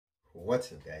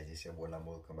What's up, guys? It's your boy Lambo.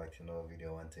 Welcome back to another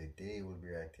video, and today we'll be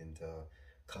reacting to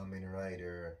Kamen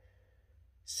Rider,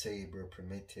 Saber,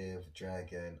 Primitive,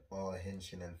 Dragon, all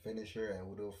Henshin and Finisher. And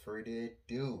without further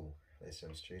ado, let's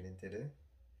jump straight into the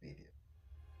video.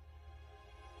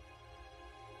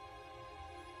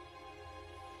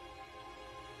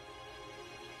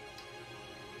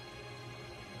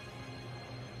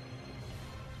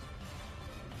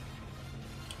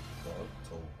 Dog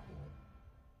Toku.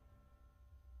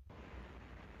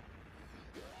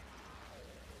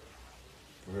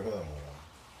 Bruh.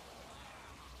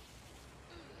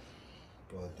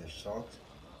 Bro, the shocks.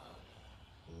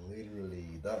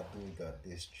 Literally, that dude got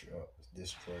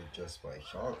destroyed just by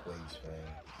shockwaves,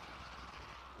 man.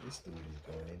 This dude is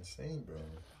going insane, bro.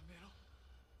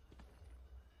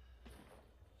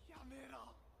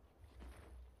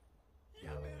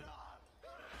 Yo,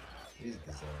 his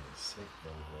design is sick, though,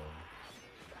 bro.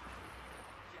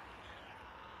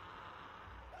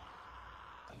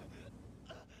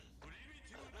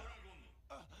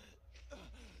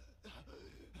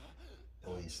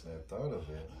 Oh, he snapped out of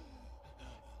it.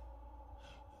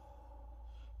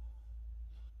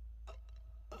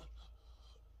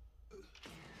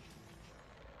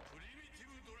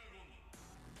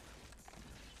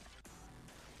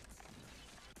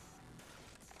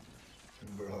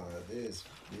 Bro, this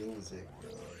music, bro.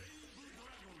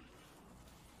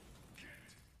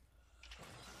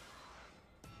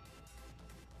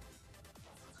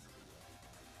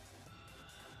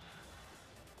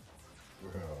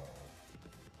 Bro.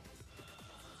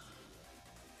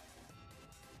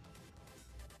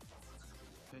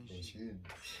 Henshin.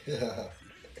 Yeah.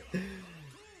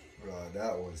 Bro,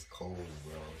 that was cold,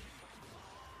 bro.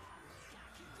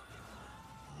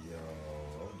 Yo,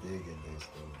 I'm digging this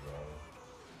dude, bro.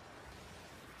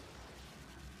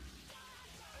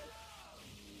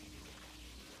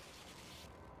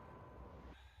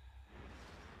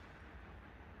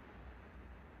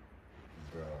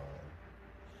 Bro,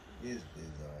 his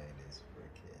design is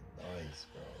freaking nice,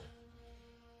 bro.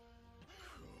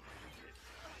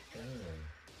 Damn.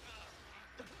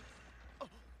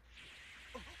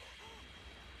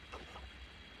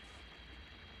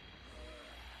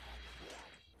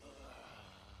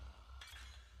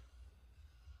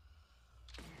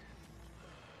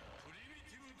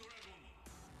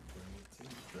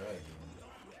 Primitive Dragon.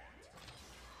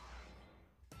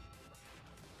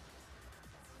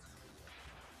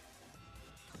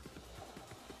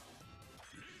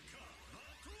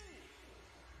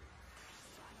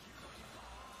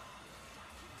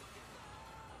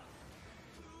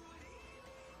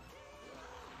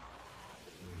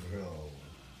 Bro.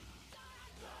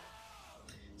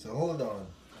 So hold on.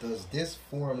 Does this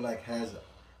form like has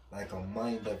like a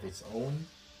mind of its own?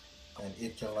 And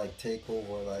it can like take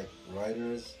over like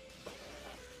riders?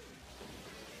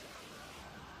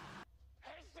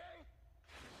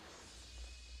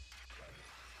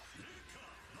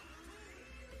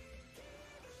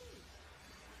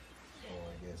 Oh,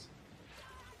 I guess.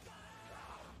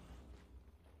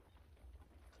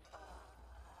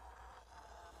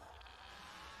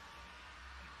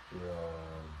 Bro,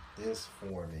 this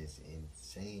form is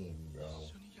insane, bro.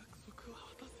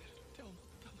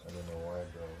 I don't know why,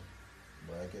 bro.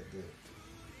 But I get the...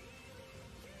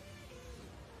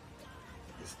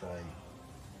 It's like...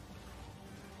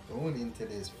 Going into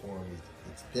this form,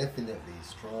 it's definitely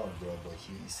strong, bro. But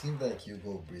it seems like you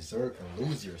go berserk and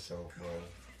lose yourself, bro.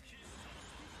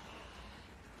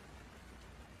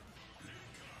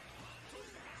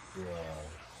 Bro.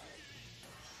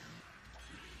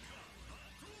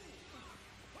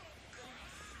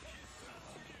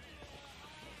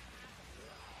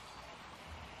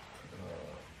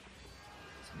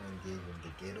 Man gave him the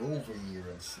get over here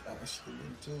and slashed him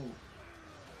into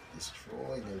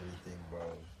destroying everything,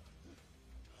 bro.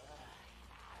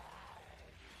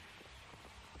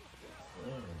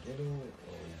 Oh, get over.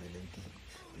 Oh, he didn't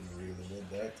reel him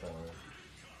in that time.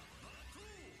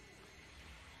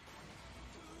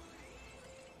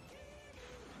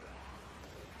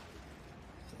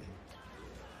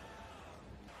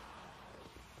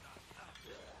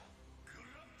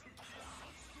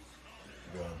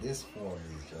 Bro, this form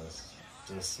is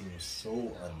just seems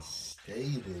so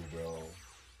unstable, bro.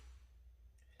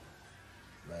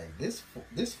 Like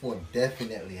this form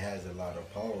definitely has a lot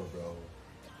of power, bro.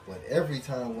 But every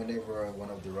time, whenever one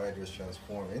of the riders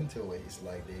transform into it, it's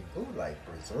like they go like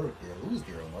berserk. They lose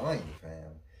their mind,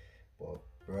 fam. But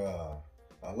bruh,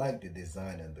 I like the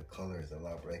design and the colors a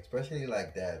lot, bro. Especially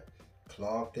like that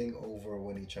claw thing over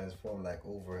when he transformed, like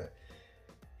over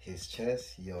His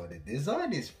chest, yo, the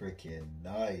design is freaking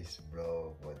nice,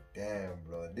 bro. But damn,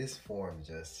 bro, this form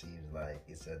just seems like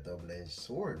it's a double-edged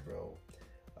sword, bro.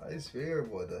 I swear,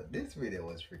 bro, this video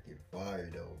was freaking fire,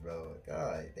 though, bro.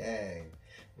 God dang.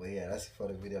 But yeah, that's it for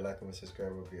the video. Like, comment,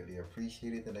 subscribe, I really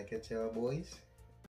appreciate it. And I catch y'all, boys.